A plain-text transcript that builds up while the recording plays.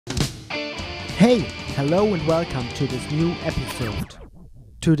Hey, hello and welcome to this new episode.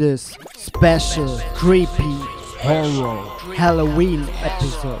 To this special, creepy, horror, Halloween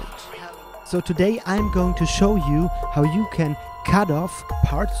episode. So today I'm going to show you how you can cut off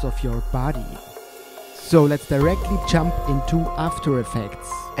parts of your body. So let's directly jump into After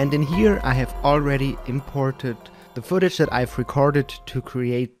Effects. And in here I have already imported the footage that I've recorded to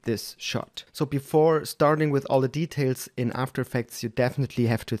create this shot. So before starting with all the details in After Effects, you definitely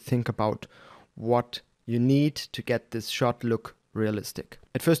have to think about what you need to get this shot look realistic.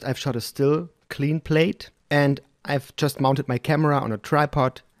 At first I've shot a still, clean plate, and I've just mounted my camera on a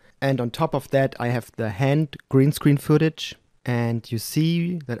tripod, and on top of that I have the hand green screen footage, and you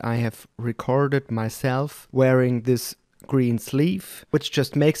see that I have recorded myself wearing this green sleeve, which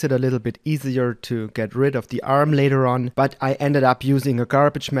just makes it a little bit easier to get rid of the arm later on, but I ended up using a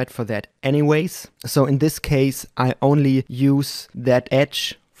garbage mat for that anyways. So in this case I only use that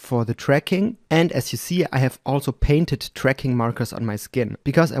edge for the tracking, and as you see I have also painted tracking markers on my skin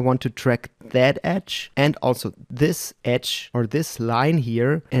because I want to track that edge and also this edge or this line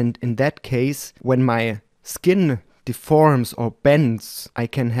here, and in that case when my skin deforms or bends I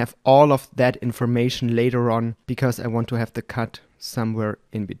can have all of that information later on because I want to have the cut somewhere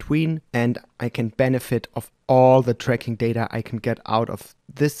in between, and I can benefit of all the tracking data I can get out of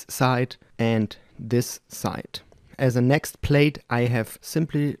this side and this side. As a next plate I have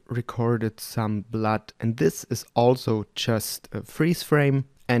simply recorded some blood, and this is also just a freeze frame,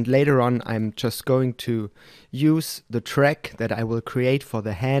 and later on I'm just going to use the track that I will create for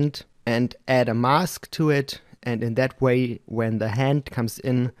the hand and add a mask to it, and in that way when the hand comes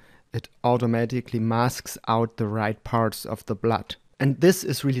in it automatically masks out the right parts of the blood. And this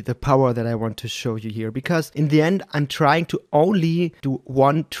is really the power that I want to show you here, because in the end I'm trying to only do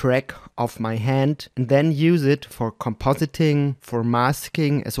one track of my hand and then use it for compositing, for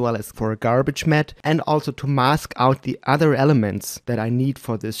masking, as well as for a garbage mat, and also to mask out the other elements that I need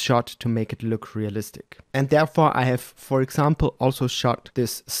for this shot to make it look realistic. And therefore I have, for example, also shot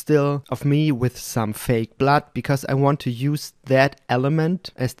this still of me with some fake blood because I want to use that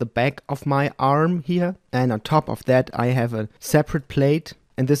element as the back of my arm here. And on top of that I have a separate plate,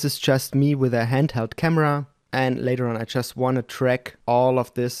 and this is just me with a handheld camera, and later on I just want to track all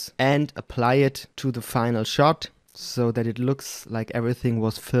of this and apply it to the final shot so that it looks like everything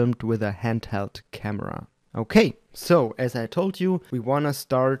was filmed with a handheld camera. Okay, so as I told you, we want to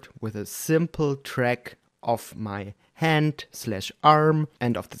start with a simple track of my hand / arm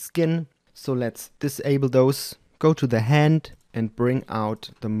and of the skin. So let's disable those, go to the hand and bring out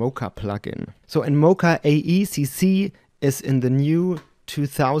the Mocha plugin. So in Mocha AE CC is in the new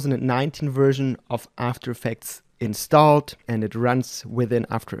 2019 version of After Effects installed, and it runs within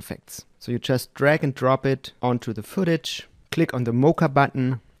After Effects. So you just drag and drop it onto the footage, click on the Mocha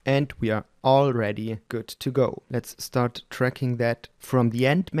button, and we are already good to go. Let's start tracking that from the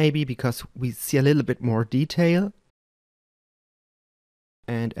end maybe, because we see a little bit more detail.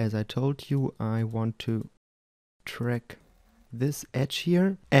 And as I told you, I want to track this edge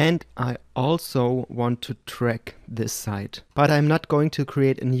here, and I also want to track this side. But I'm not going to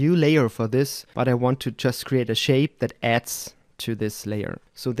create a new layer for this, but I want to just create a shape that adds to this layer.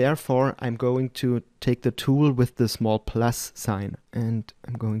 So therefore I'm going to take the tool with the small plus sign, and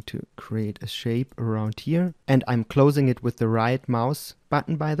I'm going to create a shape around here, and I'm closing it with the right mouse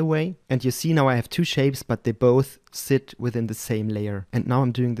button, by the way. And you see now I have two shapes, but they both sit within the same layer. And now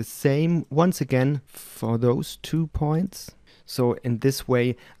I'm doing the same once again for those 2 points. So in this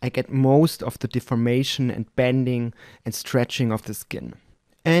way I get most of the deformation and bending and stretching of the skin.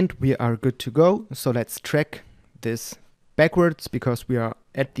 And we are good to go. So let's track this backwards because we are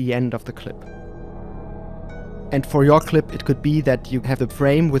at the end of the clip. And for your clip it could be that you have the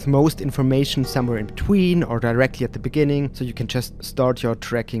frame with most information somewhere in between or directly at the beginning, so you can just start your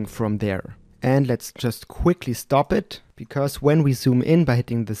tracking from there. And let's just quickly stop it, because when we zoom in by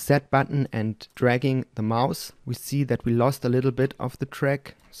hitting the Z button and dragging the mouse, we see that we lost a little bit of the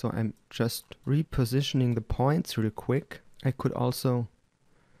track. So I'm just repositioning the points real quick. I could also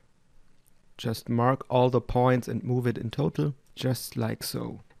just mark all the points and move it in total, just like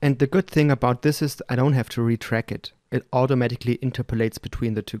so. And the good thing about this is I don't have to retrack it. It automatically interpolates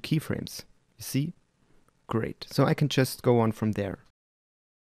between the two keyframes. You see? Great. So I can just go on from there.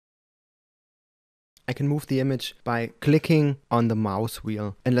 I can move the image by clicking on the mouse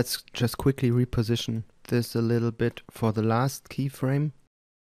wheel, and let's just quickly reposition this a little bit for the last keyframe.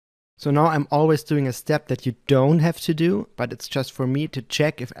 So now I'm always doing a step that you don't have to do, but it's just for me to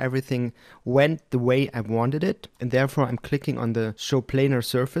check if everything went the way I wanted it. And therefore I'm clicking on the Show Planar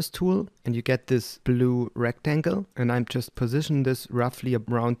Surface tool and you get this blue rectangle. And I'm just positioning this roughly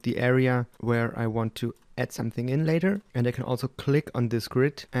around the area where I want to add something in later. And I can also click on this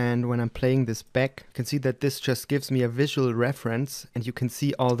grid. And when I'm playing this back, you can see that this just gives me a visual reference and you can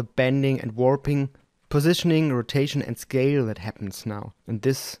see all the bending and warping, positioning, rotation and scale that happens now. And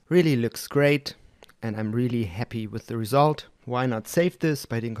this really looks great and I'm really happy with the result. Why not save this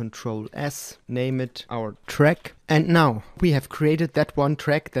by hitting Ctrl S, name it our track. And now we have created that one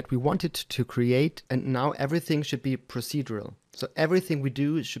track that we wanted to create, and now everything should be procedural. So everything we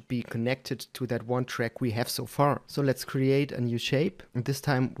do should be connected to that one track we have so far. So let's create a new shape. And this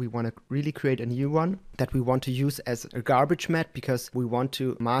time we want to really create a new one that we want to use as a garbage mat because we want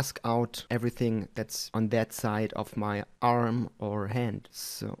to mask out everything that's on that side of my arm or hand.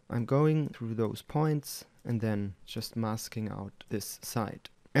 So I'm going through those points and then just masking out this side.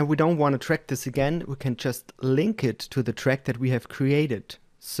 And we don't want to track this again. We can just link it to the track that we have created.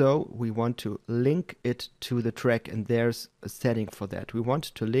 So we want to link it to the track, and there's a setting for that. We want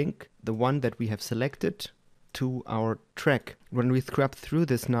to link the one that we have selected to our track. When we scrub through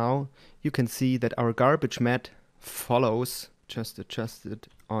this now, you can see that our garbage mat follows. Just adjust it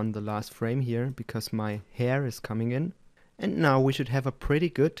on the last frame here because my hair is coming in. And now we should have a pretty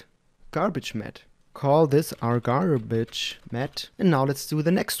good garbage mat. Call this our garbage mat. And now let's do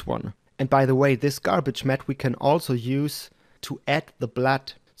the next one. And by the way, this garbage mat we can also use to add the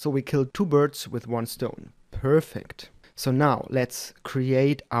blood. So we killed two birds with one stone. Perfect. So now let's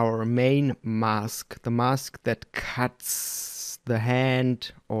create our main mask, the mask that cuts the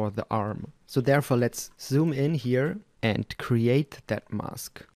hand or the arm. So therefore let's zoom in here and create that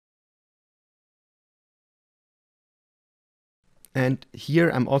mask. And here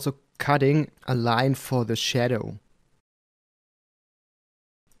I'm also cutting a line for the shadow.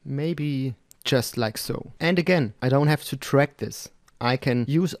 Maybe just like so. And again, I don't have to track this. I can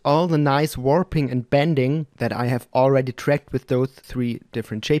use all the nice warping and bending that I have already tracked with those three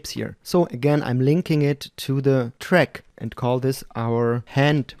different shapes here. So again, I'm linking it to the track and call this our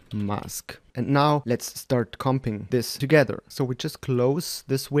hand mask. And now let's start comping this together. So we just close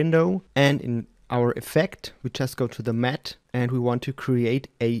this window and in our effect, we just go to the mat and we want to create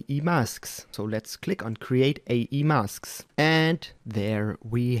AE masks. So let's click on create AE masks. And there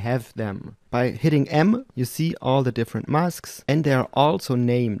we have them. By hitting M, you see all the different masks and they are also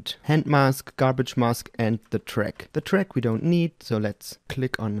named hand mask, garbage mask and the track. The track we don't need, so let's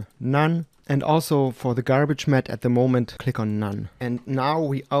click on none. And also for the garbage mat at the moment, click on none. And now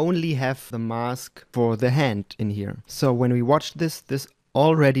we only have the mask for the hand in here. So when we watch this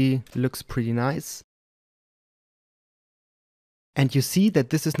already looks pretty nice. And you see that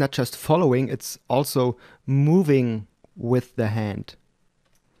this is not just following, it's also moving with the hand.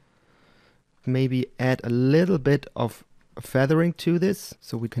 Maybe add a little bit of feathering to this.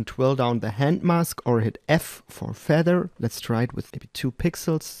 So we can twirl down the hand mask or hit F for feather. Let's try it with maybe 2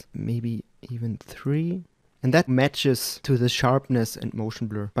 pixels, maybe even 3. And that matches to the sharpness and motion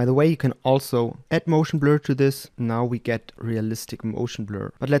blur. By the way, you can also add motion blur to this. Now we get realistic motion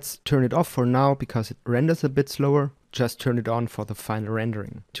blur. But let's turn it off for now because it renders a bit slower. Just turn it on for the final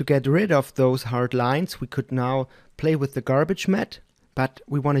rendering. To get rid of those hard lines, we could now play with the garbage mat. But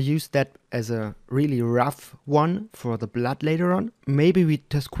we want to use that as a really rough one for the blood later on. Maybe we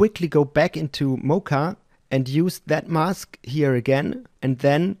just quickly go back into Mocha and use that mask here again. And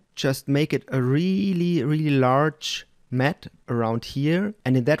then just make it a really large mat around here.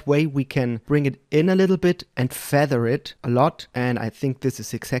 And in that way we can bring it in a little bit and feather it a lot. And I think this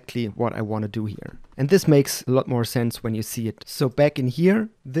is exactly what I want to do here. And this makes a lot more sense when you see it. So back in here,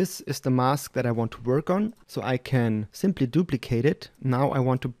 this is the mask that I want to work on. So I can simply duplicate it. Now I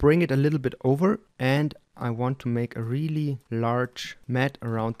want to bring it a little bit over and I want to make a really large mat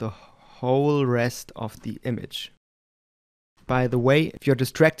around the whole rest of the image. By the way, if you're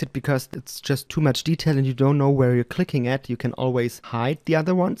distracted because it's just too much detail and you don't know where you're clicking at, you can always hide the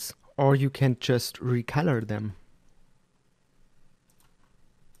other ones or you can just recolor them.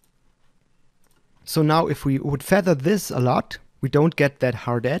 So now if we would feather this a lot, we don't get that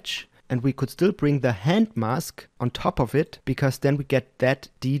hard edge and we could still bring the hand mask on top of it because then we get that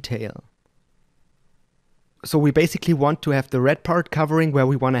detail. So we basically want to have the red part covering where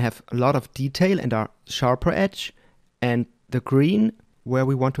we want to have a lot of detail and a sharper edge, and the green where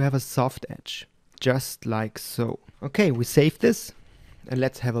we want to have a soft edge, just like so. Okay, we save this and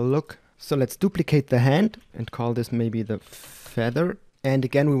let's have a look. So let's duplicate the hand and call this maybe the feather. And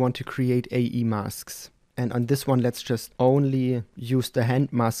again, we want to create AE masks. And on this one, let's just only use the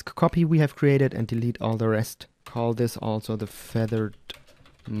hand mask copy we have created and delete all the rest. Call this also the feathered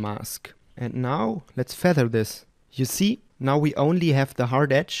mask. And now let's feather this. You see, now we only have the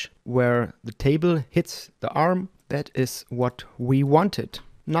hard edge where the table hits the arm. That is what we wanted.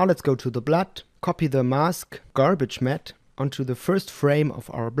 Now let's go to the blood, copy the mask garbage matte onto the first frame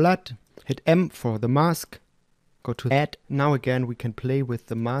of our blood, hit M for the mask, go to add. Now again we can play with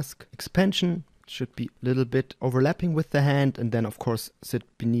the mask expansion. Should be a little bit overlapping with the hand and then of course sit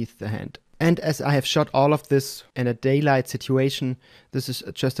beneath the hand. And as I have shot all of this in a daylight situation, this is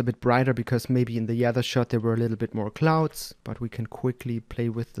just a bit brighter because maybe in the other shot there were a little bit more clouds, but we can quickly play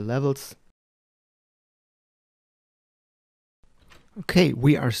with the levels. Okay,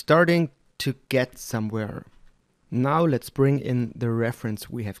 we are starting to get somewhere. Now let's bring in the reference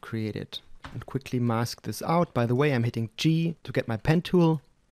we have created and quickly mask this out. By the way, I'm hitting G to get my pen tool.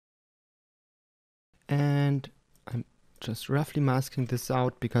 And I'm just roughly masking this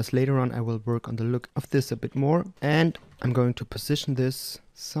out because later on I will work on the look of this a bit more. And I'm going to position this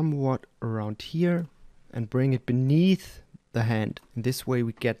somewhat around here and bring it beneath the hand. In this way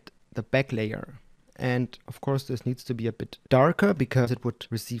we get the back layer. And of course this needs to be a bit darker because it would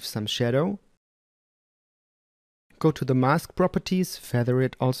receive some shadow. Go to the mask properties, feather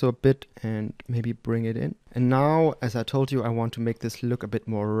it also a bit and maybe bring it in. And now, as I told you, I want to make this look a bit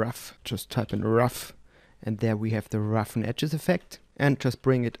more rough. Just type in rough and there we have the roughen edges effect. And just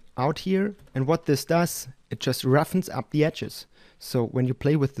bring it out here. And what this does, it just roughens up the edges. So when you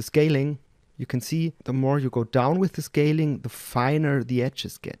play with the scaling, you can see the more you go down with the scaling, the finer the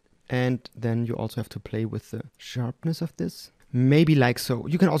edges get. And then you also have to play with the sharpness of this. Maybe like so.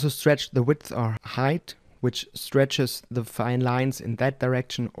 You can also stretch the width or height, which stretches the fine lines in that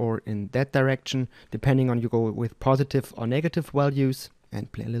direction or in that direction, depending on you go with positive or negative values, and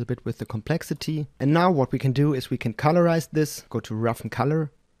play a little bit with the complexity. And now what we can do is we can colorize this, go to roughen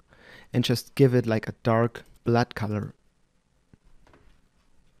color, and just give it like a dark blood color.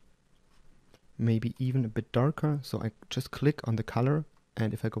 Maybe even a bit darker. So I just click on the color.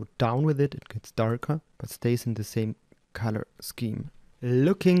 And if I go down with it, it gets darker, but stays in the same color scheme.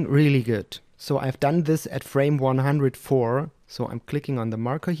 Looking really good. So I've done this at frame 104. So I'm clicking on the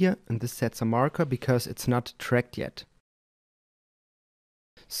marker here, and this sets a marker because it's not tracked yet.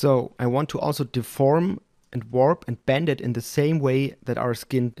 So I want to also deform and warp and bend it in the same way that our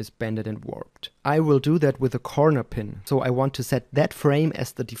skin is bended and warped. I will do that with a corner pin. So I want to set that frame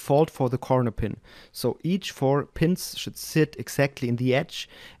as the default for the corner pin. So each 4 pins should sit exactly in the edge,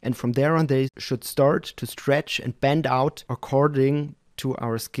 and from there on they should start to stretch and bend out according to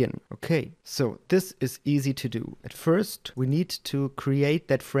our skin. Okay, so this is easy to do. At first we need to create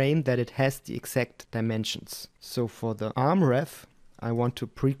that frame that it has the exact dimensions. So for the arm ref, I want to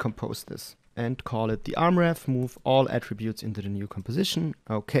pre-compose this and call it the arm ref, move all attributes into the new composition.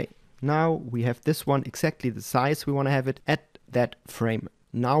 Okay, now we have this one exactly the size we want to have it at that frame.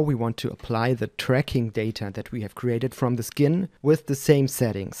 Now we want to apply the tracking data that we have created from the skin with the same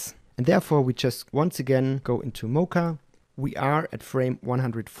settings. And therefore we just once again go into Mocha. We are at frame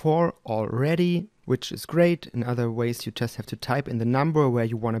 104 already, which is great. In other ways you just have to type in the number where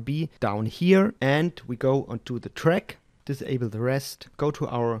you want to be down here, and we go onto the track. Disable the rest, go to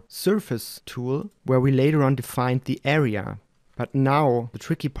our surface tool where we later on defined the area. But now the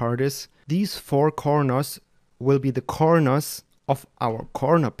tricky part is these 4 corners will be the corners of our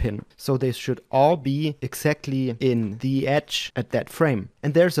corner pin. So they should all be exactly in the edge at that frame.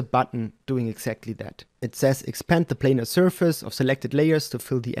 And there's a button doing exactly that. It says expand the planar surface of selected layers to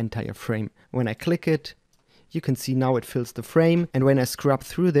fill the entire frame. When I click it, you can see now it fills the frame. And when I scrub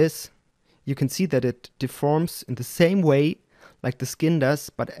through this, you can see that it deforms in the same way like the skin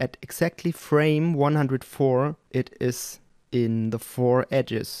does, but at exactly frame 104, it is in the 4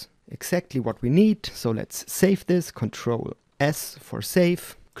 edges. Exactly what we need. So let's save this, Control S for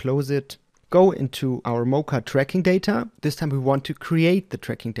save, close it, go into our Mocha tracking data. This time we want to create the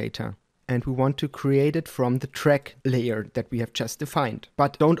tracking data. And we want to create it from the track layer that we have just defined.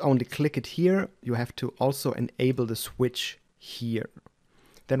 But don't only click it here, you have to also enable the switch here.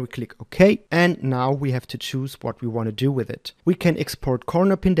 Then we click OK, and now we have to choose what we want to do with it. We can export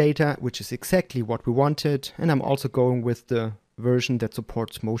corner pin data, which is exactly what we wanted, and I'm also going with the version that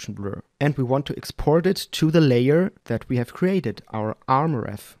supports motion blur. And we want to export it to the layer that we have created, our arm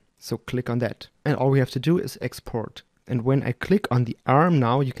ref. So click on that. And all we have to do is export. And when I click on the arm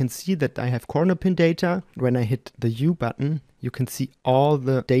now, you can see that I have corner pin data. When I hit the U button, you can see all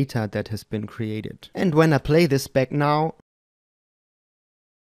the data that has been created. And when I play this back now,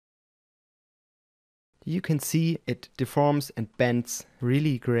 You can see it deforms and bends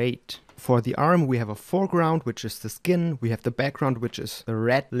really great. For the arm we have a foreground, which is the skin. We have the background, which is the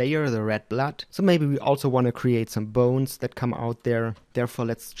red layer, the red blood. So maybe we also want to create some bones that come out there. Therefore,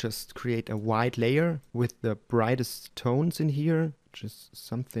 let's just create a white layer with the brightest tones in here, which is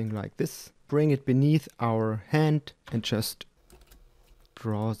something like this. Bring it beneath our hand and just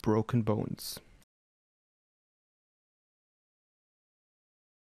draw broken bones.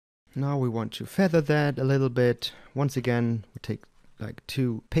 Now we want to feather that a little bit. Once again, we take like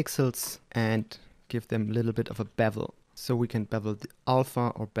 2 pixels and give them a little bit of a bevel. So we can bevel the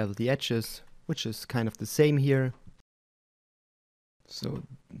alpha or bevel the edges, which is kind of the same here. So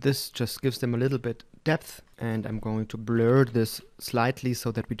this just gives them a little bit depth, and I'm going to blur this slightly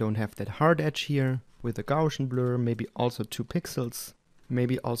so that we don't have that hard edge here with a Gaussian blur, maybe also 2 pixels.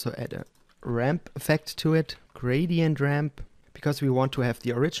 Maybe also add a ramp effect to it, gradient ramp, because we want to have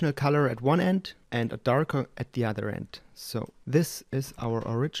the original color at one end and a darker at the other end. So this is our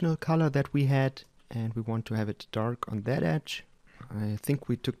original color that we had, and we want to have it dark on that edge. I think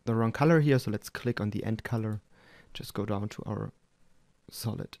we took the wrong color here, so let's click on the end color. Just go down to our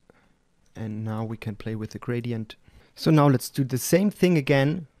solid. And now we can play with the gradient. So now let's do the same thing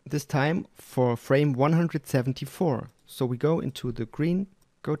again, this time for frame 174. So we go into the green,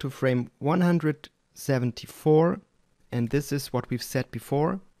 go to frame 174, and this is what we've set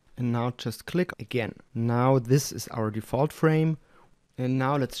before. And now just click again. Now this is our default frame. And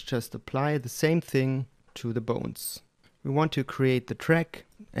now let's just apply the same thing to the bones. We want to create the track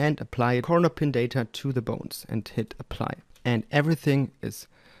and apply corner pin data to the bones and hit apply. And everything is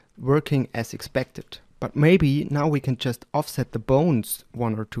working as expected. But maybe now we can just offset the bones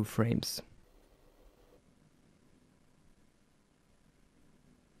 1 or 2 frames.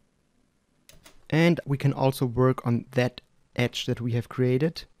 And we can also work on that edge that we have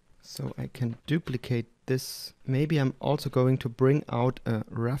created. So I can duplicate this. Maybe I'm also going to bring out a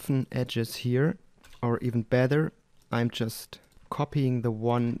roughen edges here. Or even better, I'm just copying the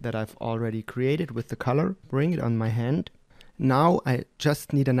one that I've already created with the color. Bring it on my hand. Now I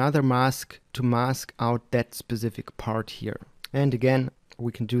just need another mask to mask out that specific part here. And again,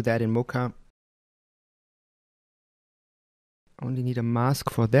 we can do that in Mocha. Only need a mask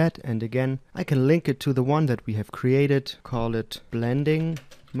for that, and again I can link it to the one that we have created, call it blending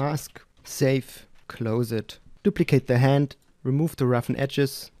mask, save, close it, duplicate the hand, remove the roughen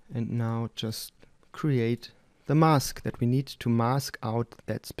edges, and now just create the mask that we need to mask out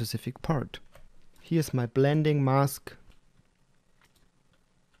that specific part. Here's my blending mask.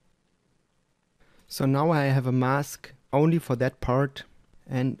 So now I have a mask only for that part,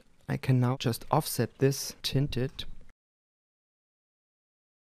 and I can now just offset this, tint it.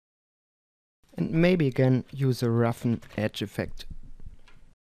 And maybe again use a roughen edge effect.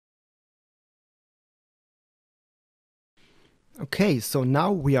 Okay, so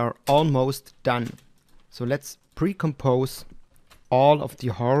now we are almost done. So let's pre-compose all of the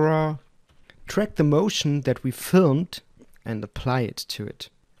horror, track the motion that we filmed and apply it to it.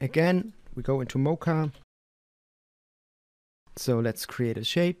 Again, we go into Mocha. So let's create a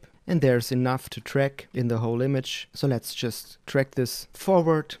shape, and there's enough to track in the whole image. So let's just track this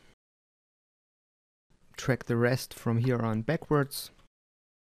forward. Track the rest from here on backwards.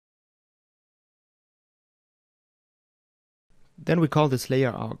 Then we call this layer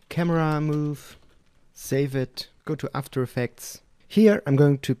our camera move. Save it, go to After Effects. Here I'm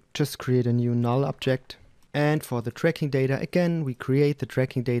going to just create a new null object. And for the tracking data, again, we create the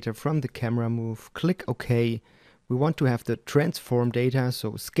tracking data from the camera move. Click OK. We want to have the transform data,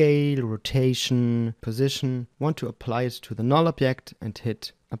 so scale, rotation, position. Want to apply it to the null object and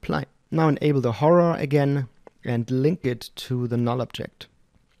hit apply. Now enable the horror again and link it to the null object.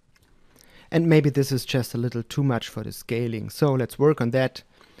 And maybe this is just a little too much for the scaling, so let's work on that.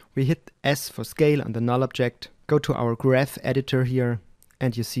 We hit S for scale on the null object, go to our graph editor here,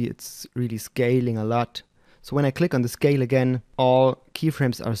 and you see it's really scaling a lot. So when I click on the scale again, all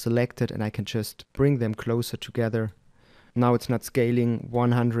keyframes are selected and I can just bring them closer together. Now it's not scaling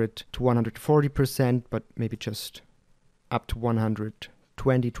 100 to 140%, but maybe just up to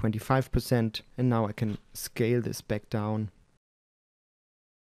 120-25%, and now I can scale this back down.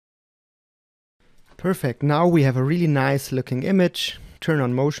 Perfect, now we have a really nice looking image. Turn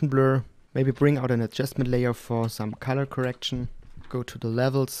on motion blur, maybe bring out an adjustment layer for some color correction. Go to the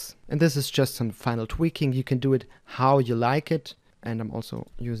levels, and this is just some final tweaking. You can do it how you like it, and I'm also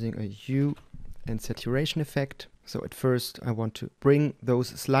using a hue and saturation effect. So at first I want to bring those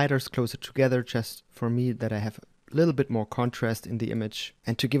sliders closer together, just for me that I have a little bit more contrast in the image.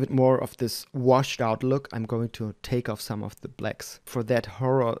 And to give it more of this washed out look, I'm going to take off some of the blacks. For that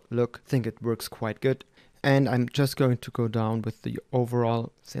horror look, I think it works quite good. And I'm just going to go down with the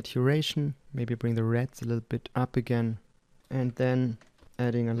overall saturation, maybe bring the reds a little bit up again, and then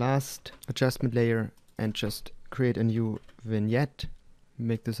adding a last adjustment layer and just create a new vignette,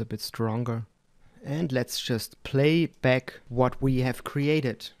 make this a bit stronger. And let's just play back what we have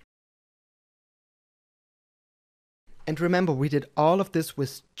created. And remember, we did all of this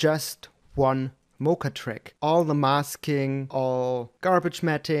with just one Mocha track. All the masking, all garbage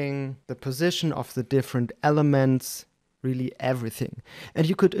matting, the position of the different elements, really everything. And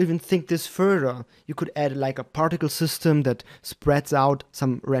you could even think this further. You could add like a particle system that spreads out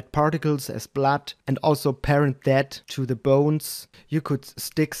some red particles as blood and also parent that to the bones. You could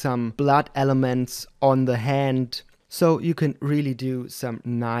stick some blood elements on the hand. So you can really do some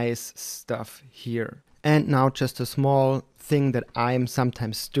nice stuff here. And now just a small thing that I'm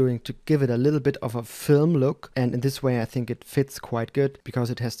sometimes doing to give it a little bit of a film look. And in this way I think it fits quite good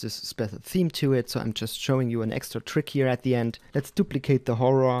because it has this special theme to it. So I'm just showing you an extra trick here at the end. Let's duplicate the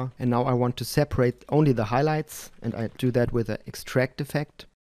horror. And now I want to separate only the highlights. And I do that with an extract effect.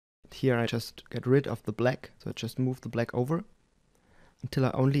 Here I just get rid of the black. So I just move the black over until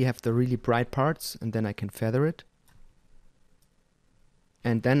I only have the really bright parts. And then I can feather it.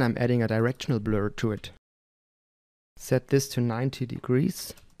 And then I'm adding a directional blur to it. Set this to 90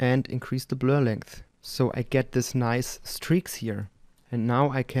 degrees and increase the blur length. So I get this nice streaks here. And now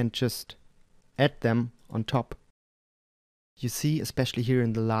I can just add them on top. You see, especially here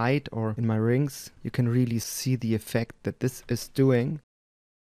in the light or in my rings, you can really see the effect that this is doing.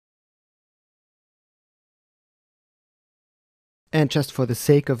 And just for the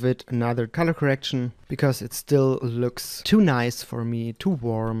sake of it, another color correction, because it still looks too nice for me, too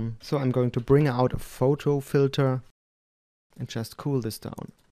warm. So I'm going to bring out a photo filter and just cool this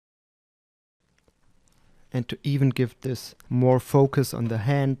down. And to even give this more focus on the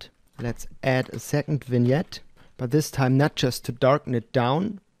hand, let's add a second vignette, but this time not just to darken it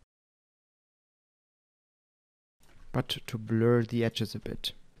down, but to blur the edges a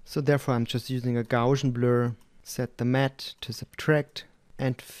bit. So therefore I'm just using a Gaussian blur. Set the matte to subtract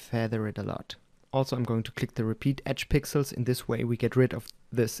and feather it a lot. Also I'm going to click the repeat edge pixels. In this way we get rid of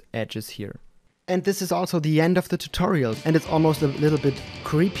this edges here. And this is also the end of the tutorial. And it's almost a little bit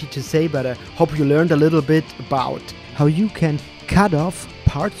creepy to say, but I hope you learned a little bit about how you can cut off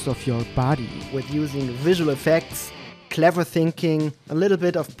parts of your body with using visual effects, clever thinking, a little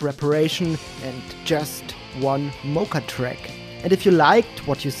bit of preparation and just one Mocha track. And if you liked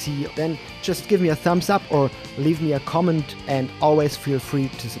what you see, then just give me a thumbs up or leave me a comment, and always feel free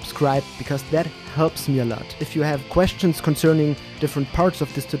to subscribe because that helps me a lot. If you have questions concerning different parts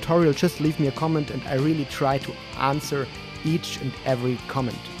of this tutorial, just leave me a comment and I really try to answer each and every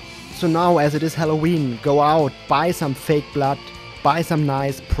comment. So now, as it is Halloween, go out, buy some fake blood, buy some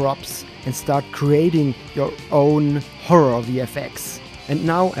nice props and start creating your own horror VFX. And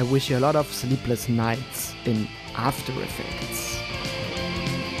now I wish you a lot of sleepless nights in After Effects.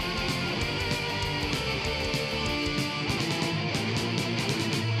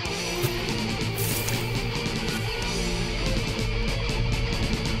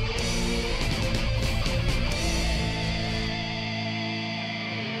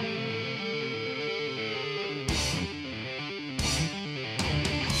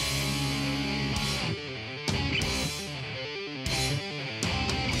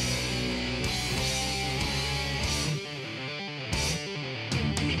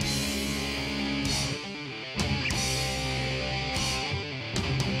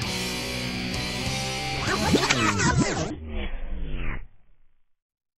 Ha ha ha ha!